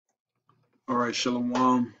All right,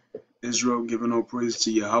 Shalom, Israel, giving all praise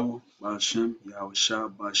to Yahweh, Ba'ashem, Yahweh Shah,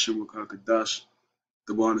 Ba'ashem, Wakakadash.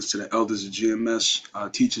 The honors to the elders of GMS, our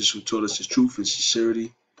teachers who taught us the truth and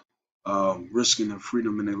sincerity, risking their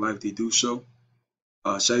freedom in their life, they do so.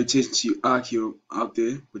 Salutations to you, Akio, out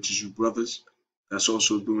there, which is you brothers, that's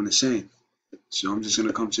also doing the same. So I'm just going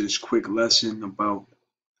to come to this quick lesson about,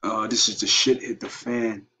 this is the shit hit the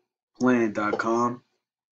fan plan.com,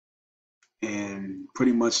 and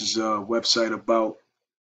pretty much is a website about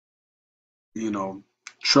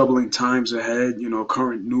troubling times ahead,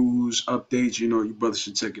 current news, updates, you brothers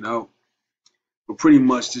should check it out. But pretty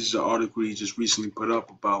much this is an article he just recently put up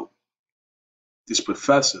about this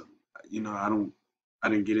professor. I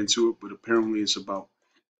didn't get into it, but apparently it's about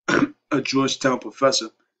a Georgetown professor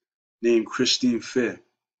named Christine Fair.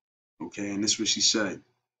 Okay, and this is what she said.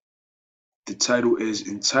 The title is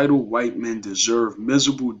entitled White Men Deserve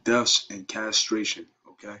Miserable Deaths and Castration.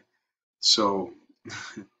 Okay. So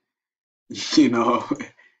you know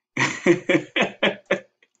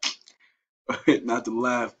not to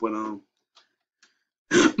laugh, but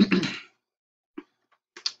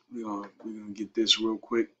we're gonna get this real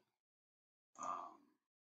quick.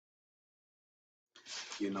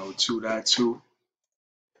 To that too.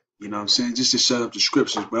 You know what I'm saying? Just to set up the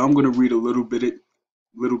scriptures. But I'm gonna read a little bit of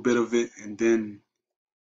it, and then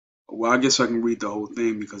I guess I can read the whole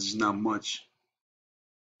thing because it's not much.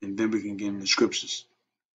 And then we can get into the scriptures.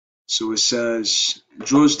 So it says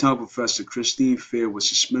Georgetown professor Christine Fair was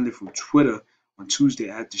suspended from Twitter on Tuesday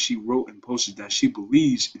after she wrote and posted that she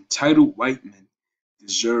believes entitled white men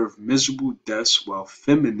deserve miserable deaths while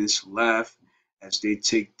feminists laugh as they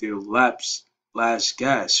take their last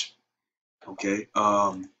gasp. Okay.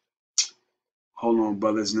 Hold on,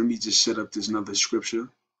 brothers. Let me just set up this another scripture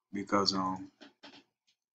because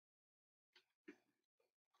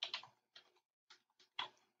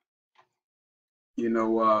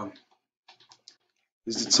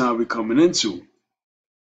this is the time we're coming into.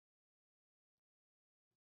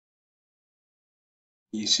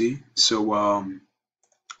 You see? So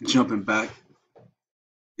jumping back,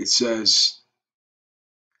 it says,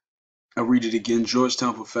 I read it again.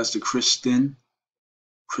 Georgetown professor Kristen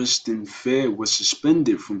Fair was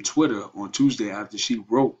suspended from Twitter on Tuesday after she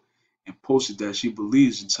wrote and posted that she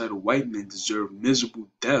believes entitled white men deserve miserable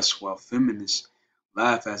deaths while feminists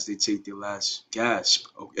laugh as they take their last gasp.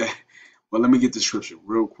 Okay. Well, let me get the scripture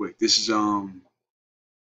real quick. This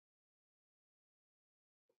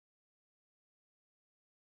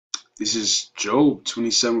is Job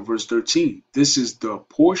 27 verse 13. This is the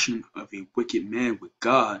portion of a wicked man with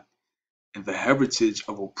God and the heritage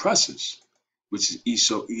of oppressors, which is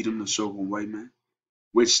Esau, Edom, the so-called white man,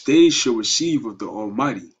 which they shall receive of the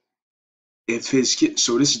Almighty.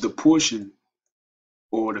 So this is the portion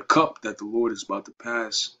or the cup that the Lord is about to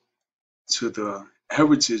pass to the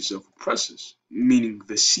heritage of oppressors, meaning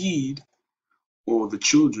the seed or the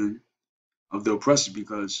children of the oppressor,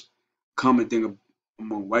 because common thing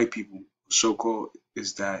among white people, so-called,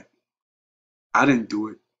 is that I didn't do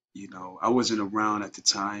it. I wasn't around at the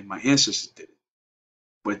time. My ancestors did it,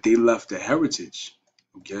 but they left a heritage,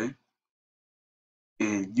 okay?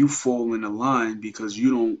 And you fall in the line because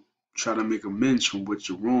you don't try to make amends from what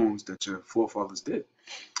your wrongs that your forefathers did.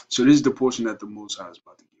 So this is the portion that the Most High is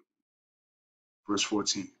about to give. Verse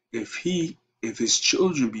 14. If his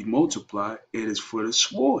children be multiplied, it is for the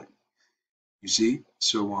sword. You see?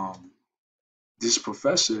 So this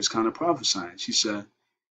professor is kind of prophesying. She said,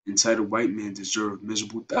 entitled white men deserve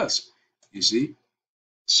miserable deaths. You see?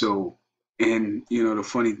 So, and the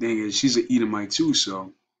funny thing is she's an Edomite too,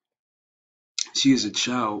 so she is a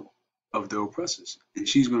child of the oppressors. And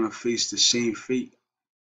she's gonna face the same fate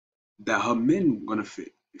that her men gonna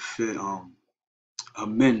her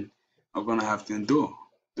men are gonna have to endure.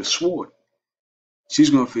 The sword. She's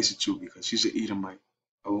gonna face it too because she's an Edomite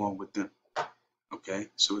along with them. Okay,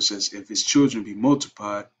 so it says, if his children be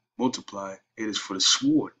multiplied, it is for the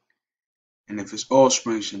sword. And if his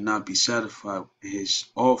offspring should not be satisfied, with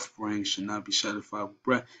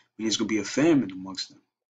bread, there's going to be a famine amongst them.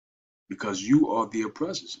 Because you are the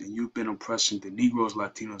oppressors, and you've been oppressing the Negroes,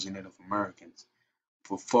 Latinos, and Native Americans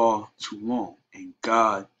for far too long. And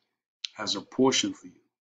God has a portion for you.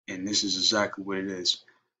 And this is exactly what it is.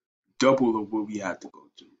 Double of what we have to go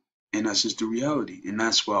through. And that's just the reality. And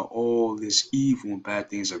that's why all this evil and bad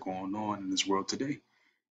things are going on in this world today.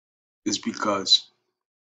 It's because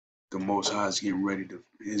the Most High is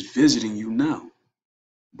visiting you now.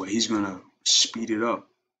 But he's going to speed it up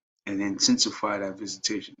and intensify that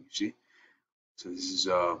visitation, you see? So this is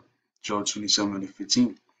Job 27 and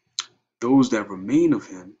 15. Those that remain of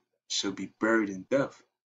him shall be buried in death,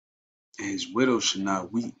 and his widow shall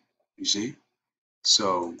not weep. You see?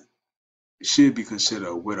 So it should be considered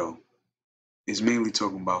a widow. It's mainly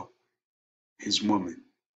talking about his woman,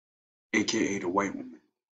 aka the white woman.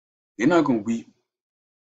 They're not gonna weep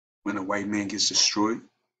when a white man gets destroyed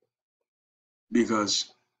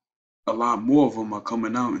because a lot more of them are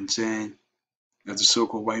coming out and saying that the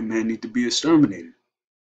so-called white man need to be exterminated,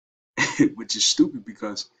 which is stupid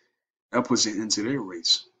because that puts an end to their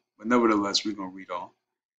race. But nevertheless, we're gonna read on.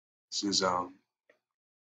 It says,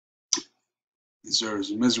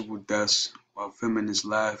 deserves miserable deaths while feminists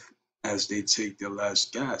laugh as they take their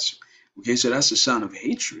last gasp. Okay, so that's a sign of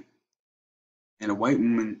hatred. And a white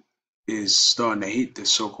woman is starting to hate this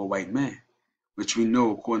so-called white man, which we know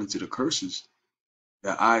according to the curses,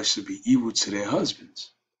 that eyes should be evil to their husbands.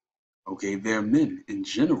 Okay, their men in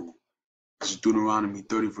general. This is Deuteronomy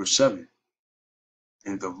 30 verse 7.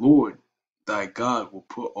 And the Lord thy God will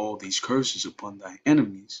put all these curses upon thy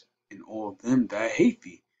enemies and all them that hate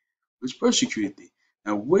thee, which persecuted thee.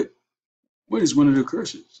 Now what is one of the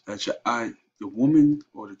curses? That your eye, the woman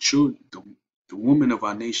or the children, the woman of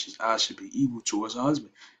our nation's eye should be evil towards her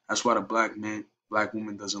husband. That's why the black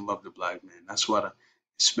woman doesn't love the black man. That's why the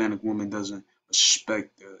Hispanic woman doesn't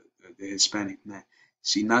respect the Hispanic man.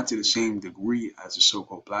 See, not to the same degree as the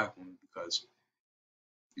so-called black woman, because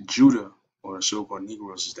Judah or the so-called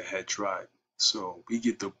Negroes is the head tribe. So we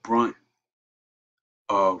get the brunt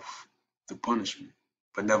of the punishment.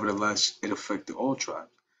 But nevertheless, it affected all tribes.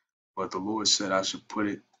 But the Lord said, I should put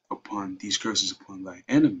it upon these curses upon thy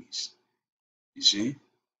enemies. You see?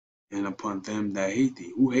 And upon them that hate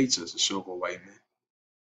thee. Who hates us? The so-called white man.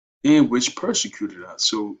 And which persecuted us.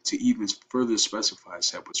 So to even further specify, it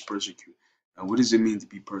said was persecuted. Now, what does it mean to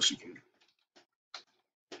be persecuted?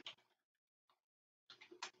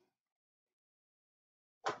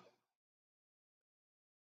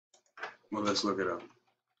 Well, let's look it up.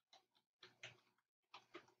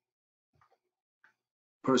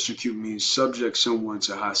 Persecute means subject someone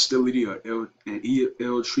to hostility or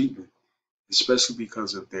ill treatment, especially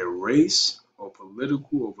because of their race or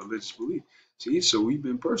political or religious belief. See, so we've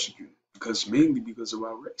been persecuted because mainly because of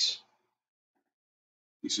our race.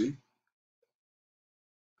 You see?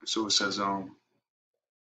 So it says,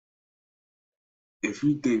 if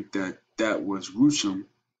you think that that was gruesome,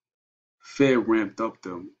 Fair ramped up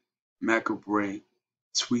the macabre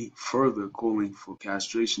tweet further calling for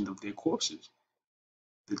castration of their corpses.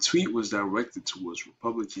 The tweet was directed towards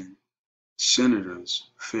Republican senators.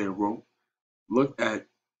 Fair wrote, look at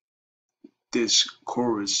this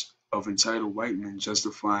chorus of entitled white men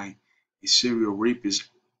justifying a serial rapist's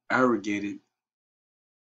arrogated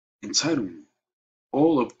entitlement.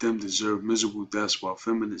 All of them deserve miserable deaths while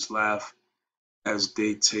feminists laugh as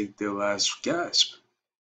they take their last gasp.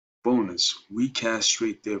 Bonus, we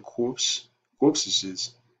castrate their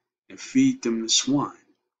corpses and feed them to swine.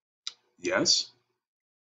 Yes?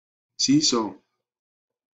 See, so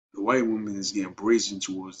the white woman is getting brazen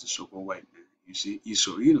towards the so-called white man. You see,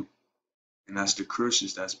 Esau Edom. And that's the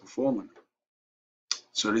curses that's befalling her.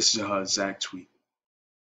 So this is her exact tweet.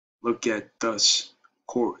 Look at thus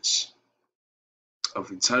chorus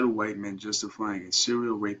of entitled white men justifying a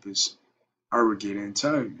serial rapist arrogant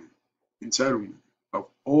entitlement of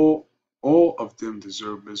all of them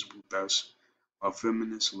deserve miserable deaths while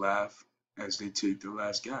feminists laugh as they take their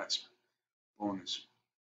last gasp. Bonus.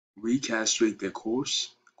 Recastrate their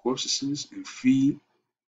corpses and feed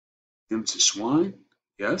them to swine?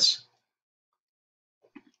 Yes?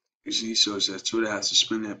 You see, so it says Twitter has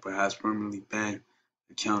suspended and perhaps permanently banned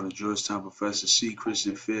the account of Georgetown professor C.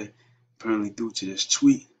 Christian Fair, apparently due to this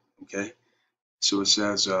tweet. Okay? So it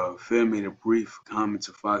says Fair made a brief comment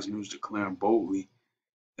to Fox News declaring boldly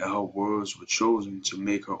that her words were chosen to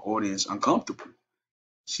make her audience uncomfortable.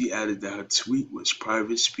 She added that her tweet was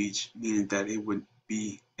private speech, meaning that it would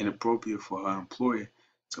be inappropriate for her employer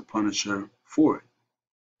to punish her for it.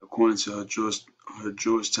 According to her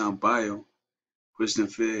Georgetown bio, Kristen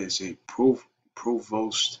Fair is a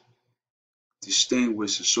provost,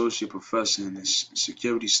 distinguished associate professor in the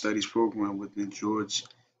security studies program within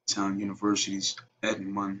Georgetown University's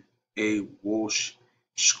Edmund A. Walsh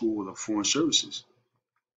School of Foreign Services.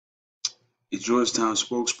 A Georgetown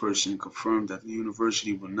spokesperson confirmed that the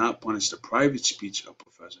university will not punish the private speech of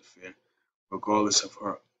Professor Fair, regardless of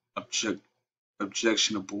her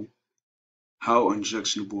objectionable, how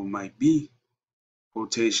objectionable it might be.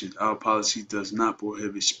 Quotation, our policy does not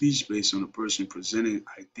prohibit speech based on the person presenting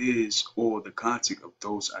ideas or the content of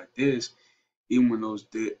those ideas, even when those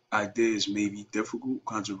ideas may be difficult,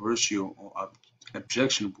 controversial, or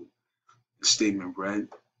objectionable. The statement read,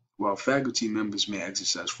 while faculty members may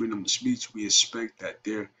exercise freedom of speech, we expect that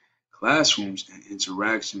their classrooms and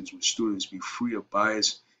interactions with students be free of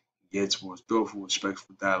bias, geared towards thoughtful,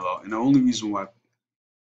 respectful dialogue. And the only reason why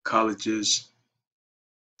colleges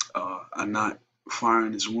are not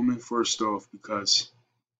firing this woman, first off, because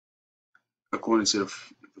according to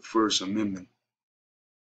the First Amendment,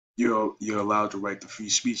 you're allowed to right to free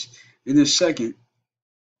speech. And then second,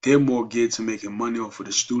 they're more geared to making money off of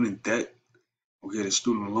the student debt, okay, the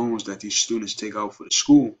student loans that these students take out for the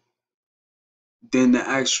school, than the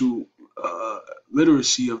actual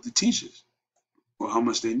literacy of the teachers or how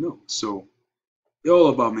much they know. So they're all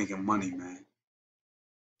about making money, man,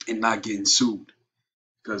 and not getting sued.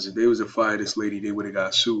 Because if they was to fire this lady, they would have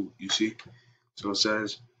got sued. You see? So it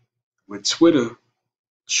says with Twitter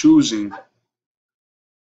choosing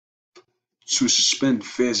to suspend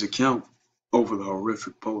Fair's account over the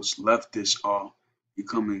horrific post, leftists are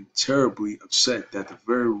becoming terribly upset that the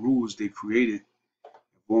very rules they created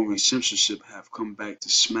involving censorship have come back to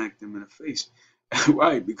smack them in the face.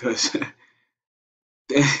 Right, because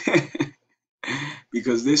they,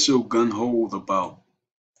 because they're so gun-ho about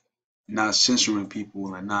not censoring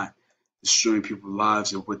people and not destroying people's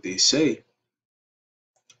lives and what they say.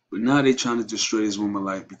 But now they're trying to destroy this woman's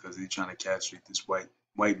life because they're trying to castrate this white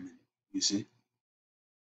man. You see?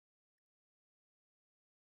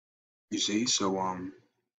 You see? So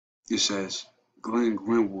it says Glenn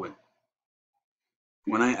Greenwood.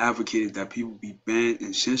 When I advocated that people be banned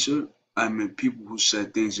and censored, I meant people who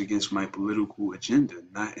said things against my political agenda,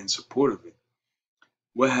 not in support of it.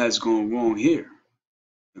 What has gone wrong here?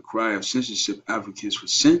 The cry of censorship advocates for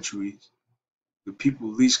centuries, the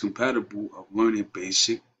people least compatible of learning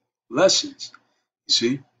basic lessons. You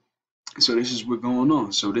see? So this is what's going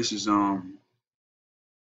on. So this is Nahum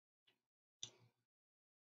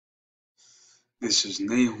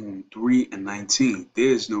 3:19. There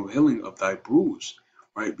is no healing of thy bruise,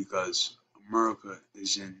 right? Because America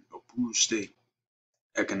is in a bruised state,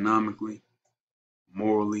 economically,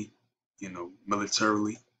 morally,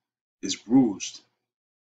 militarily, is bruised,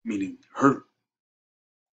 meaning hurt.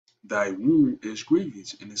 Thy wound is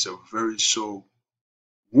grievous, and it's a very sore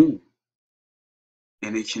wound,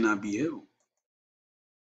 and it cannot be healed.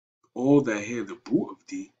 All that hair the boot of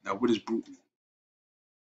thee. Now, what does boot mean?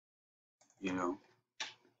 You know,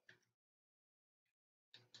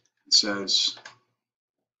 it says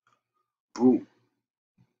boot.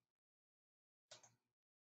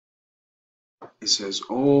 It says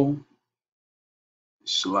all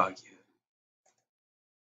Shalakia.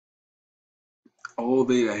 All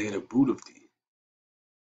they that had a boot of thee.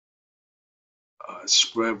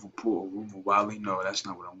 Spread, report, or rumor widely. No, that's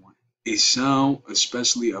not what I want. A sound,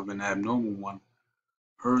 especially of an abnormal one,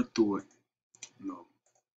 heard through it. No.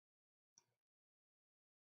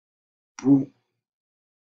 Brute.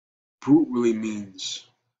 Brute really means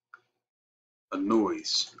a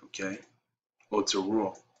noise, okay? Or to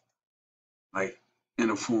roar. Like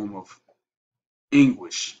in a form of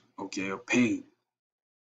anguish, okay, or pain.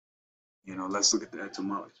 Let's look at the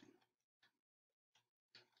etymology.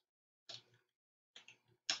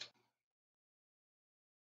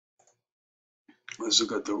 Let's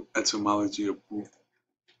look at the etymology of brute.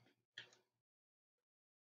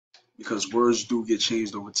 Because words do get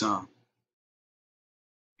changed over time.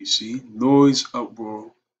 You see, noise,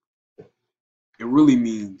 uproar, it really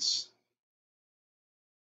means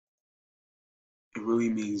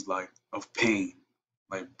like of pain,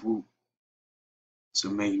 like brute, to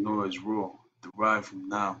make noise, roar, derived from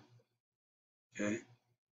noun, okay?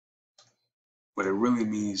 But it really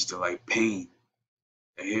means to like pain.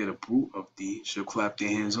 They hear the brute of thee shall clap their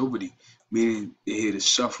hands over thee, meaning they hear the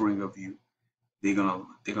suffering of you. They're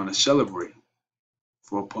gonna celebrate.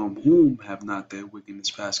 For upon whom have not their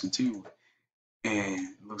wickedness passed continually? And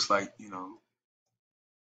it looks like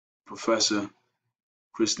Professor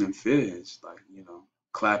Kristen Fizz, like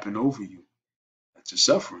clapping over you at your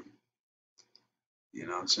suffering. You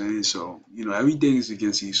know what I'm saying? So everything is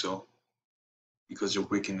against Esau because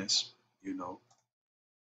of wickedness. You know,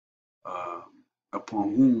 uh,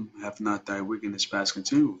 upon whom have not thy wickedness passed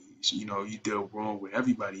continually? You deal wrong with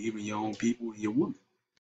everybody, even your own people, your women.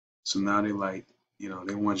 So now they like,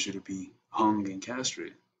 they want you to be hung and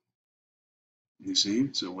castrated. You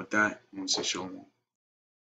see? So with that, I want to say shalom.